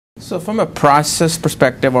So from a process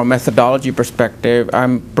perspective or methodology perspective,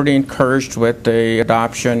 I'm pretty encouraged with the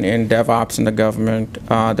adoption in DevOps in the government.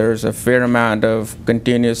 There's a fair amount of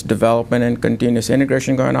continuous development and continuous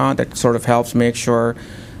integration going on that sort of helps make sure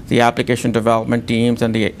the application development teams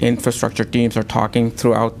and the infrastructure teams are talking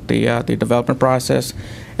throughout the development process.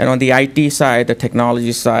 And on the IT side, the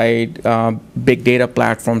technology side, big data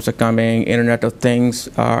platforms are coming, Internet of Things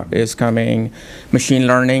is coming, machine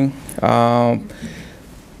learning.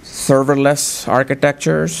 Serverless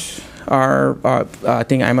architectures are, I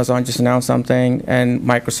think Amazon just announced something, and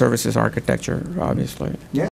microservices architecture, obviously. Yeah.